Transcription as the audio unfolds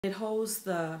It pulls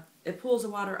the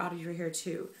water out of your hair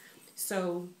too.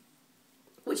 So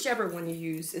whichever one you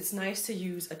use, it's nice to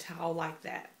use a towel like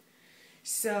that.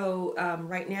 So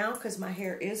right now, because my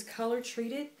hair is color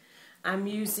treated, I'm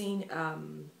using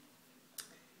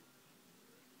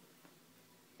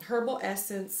Herbal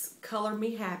Essence Color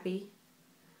Me Happy.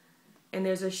 And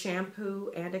there's a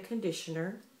shampoo and a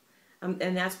conditioner.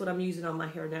 And that's what I'm using on my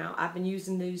hair now. I've been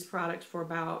using these products for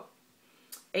about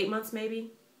 8 months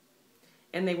maybe.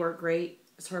 And they work great.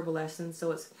 It's Herbal Essence,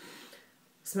 so it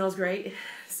smells great.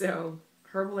 So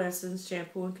Herbal Essence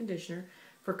shampoo and conditioner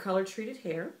for color treated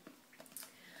hair.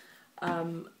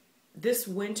 This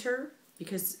winter,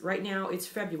 because right now it's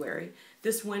February,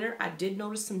 this winter I did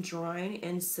notice some drying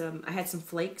and I had some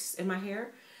flakes in my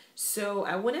hair. So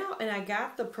I went out and I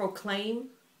got the Proclaim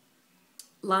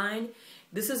line.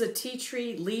 This is a tea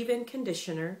tree leave-in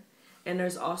conditioner, and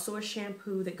there's also a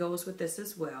shampoo that goes with this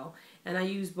as well. And I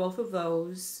used both of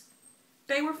those.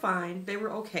 They were fine. They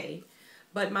were okay.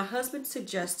 But my husband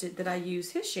suggested that I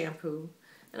use his shampoo.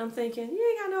 And I'm thinking,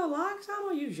 you ain't got no locks. I'm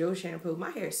going to use your shampoo.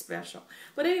 My hair is special.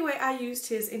 But anyway, I used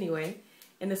his anyway.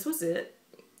 And this was it.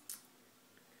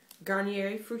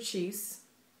 Garnier Fructis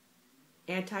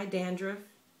Anti-Dandruff.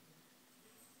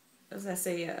 As I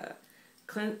say,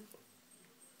 clean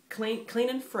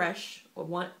and fresh,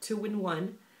 or 2 in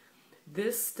 1.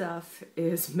 This stuff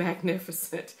is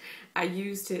magnificent. I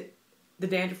used it. The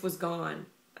dandruff was gone.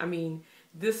 I mean,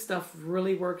 this stuff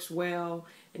really works well.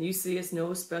 And you see it's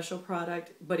no special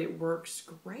product, but it works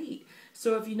great.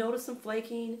 So if you notice some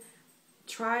flaking,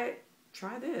 try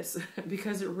this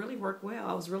because it really worked well.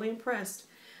 I was really impressed.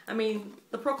 I mean,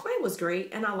 the Proclaim was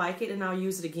great and I like it and I'll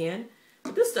use it again.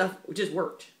 But this stuff just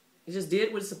worked. It just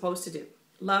did what it's supposed to do.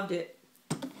 Loved it.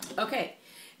 Okay.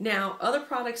 Now, other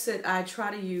products that I try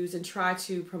to use and try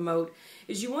to promote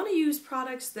is you want to use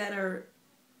products that are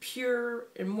pure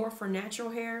and more for natural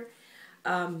hair.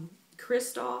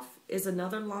 Christoph is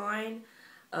another line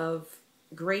of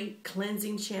great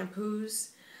cleansing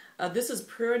shampoos. This is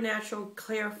Pure Natural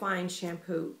Clarifying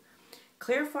Shampoo.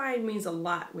 Clarifying means a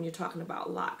lot when you're talking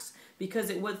about locks because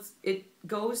it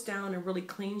goes down and really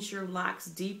cleans your locks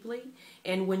deeply.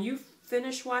 And when you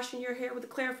finish washing your hair with the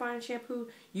clarifying shampoo,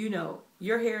 you know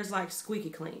your hair is like squeaky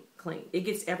clean. It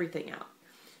gets everything out.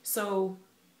 So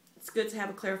it's good to have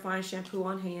a clarifying shampoo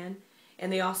on hand.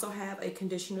 And they also have a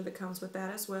conditioner that comes with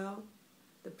that as well.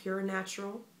 The Pure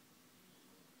Natural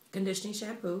Conditioning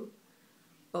Shampoo,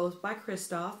 both by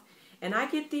Christoph. And I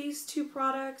get these two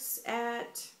products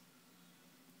at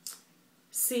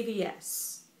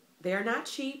CVS. They're not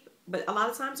cheap, but a lot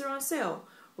of times they're on sale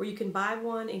where you can buy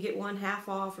one and get one half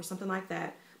off or something like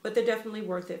that. But they're definitely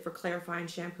worth it for clarifying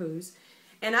shampoos.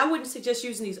 And I wouldn't suggest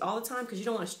using these all the time because you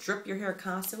don't want to strip your hair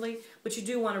constantly, but you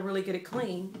do want to really get it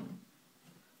clean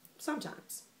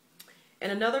sometimes.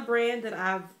 And another brand that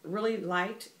I've really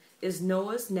liked is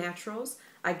Noah's Naturals.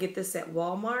 I get this at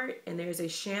Walmart, and there's a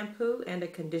shampoo and a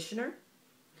conditioner.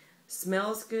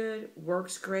 Smells good,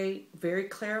 works great, very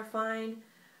clarifying,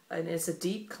 and it's a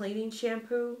deep cleaning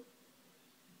shampoo.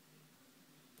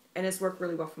 And it's worked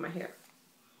really well for my hair.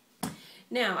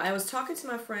 Now, I was talking to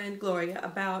my friend Gloria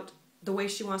about the way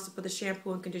she wants to put the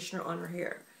shampoo and conditioner on her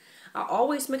hair. I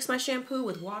always mix my shampoo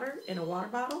with water in a water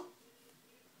bottle.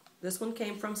 This one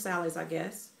came from Sally's, I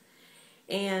guess.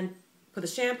 And put the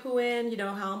shampoo in, you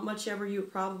know, how much ever you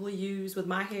would probably use. With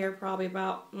my hair, probably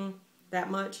about that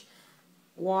much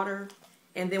water.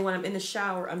 And then when I'm in the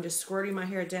shower, I'm just squirting my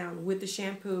hair down with the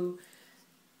shampoo,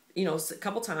 you know, a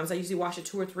couple times. I usually wash it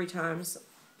 2 or 3 times.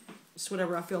 Just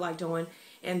whatever I feel like doing.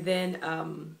 And then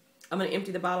I'm going to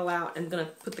empty the bottle out and I'm going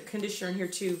to put the conditioner in here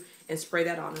too and spray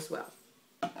that on as well.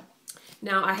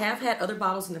 Now, I have had other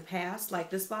bottles in the past, like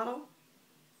this bottle.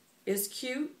 It's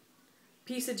cute.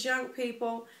 Piece of junk,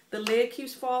 people. The lid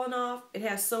keeps falling off. It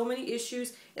has so many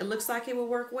issues. It looks like it will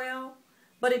work well,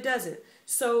 but it doesn't.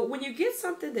 So when you get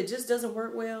something that just doesn't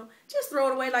work well, just throw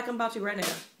it away like I'm about to right now.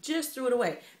 Just throw it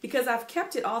away. Because I've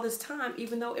kept it all this time,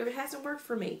 even though it hasn't worked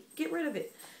for me. Get rid of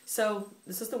it. So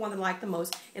this is the one that I like the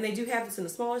most. And they do have this in the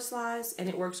smaller size, and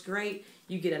it works great.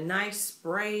 You get a nice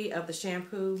spray of the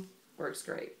shampoo. Works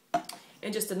great.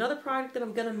 And just another product that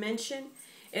I'm going to mention.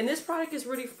 And this product is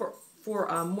really for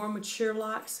more mature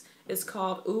locks. It's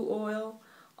called Ooh Oil,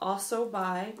 also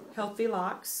by Healthy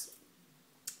Locks.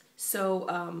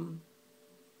 So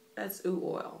that's Ooh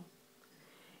Oil.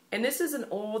 And this is an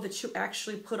oil that you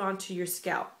actually put onto your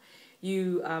scalp.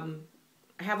 You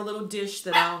have a little dish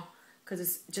that because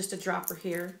it's just a dropper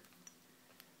here.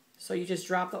 So you just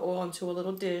drop the oil into a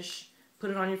little dish, put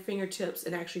it on your fingertips,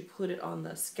 and actually put it on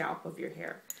the scalp of your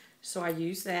hair. So I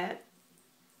use that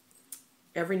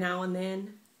every now and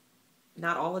then.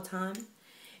 not all the time.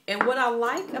 And what I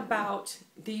like about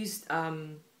these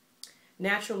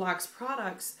Natural Locks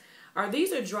products are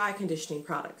these are dry conditioning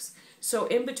products. So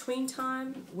in between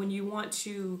time, when you want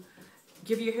to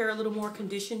give your hair a little more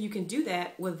condition, you can do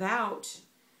that without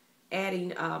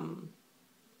adding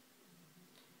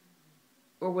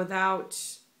or without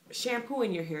shampoo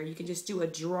in your hair. You can just do a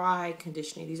dry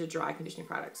conditioning. These are dry conditioning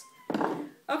products.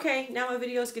 Okay, now my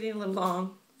video is getting a little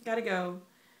long. Gotta go.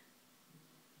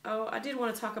 Oh, I did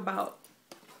want to talk about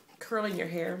curling your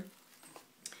hair.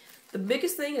 The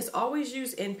biggest thing is always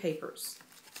use end papers.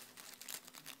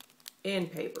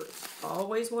 End papers.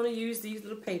 Always want to use these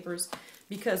little papers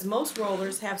because most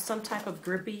rollers have some type of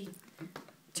grippy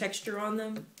texture on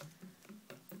them.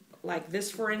 Like this,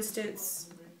 for instance.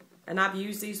 And I've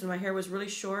used these when my hair was really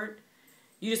short.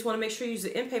 You just want to make sure you use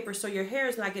the end paper so your hair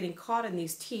is not getting caught in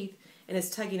these teeth and it's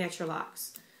tugging at your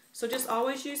locks. So just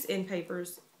always use end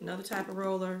papers. Another type of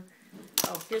roller.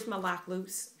 Oh, here's my lock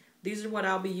loops. These are what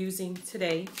I'll be using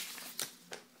today.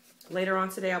 Later on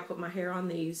today, I'll put my hair on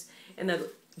these. And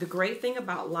the great thing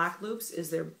about lock loops is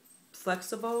they're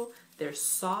flexible, they're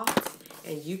soft,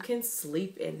 and you can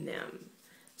sleep in them.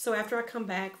 So after I come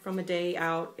back from a day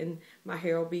out and my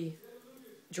hair will be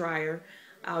drier,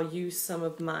 I'll use some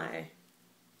of my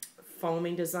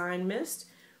foaming design mist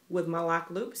with my lock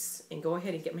loops and go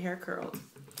ahead and get my hair curled.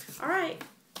 All right,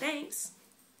 thanks.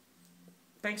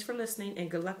 Thanks for listening and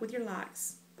good luck with your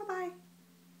locks. Bye-bye.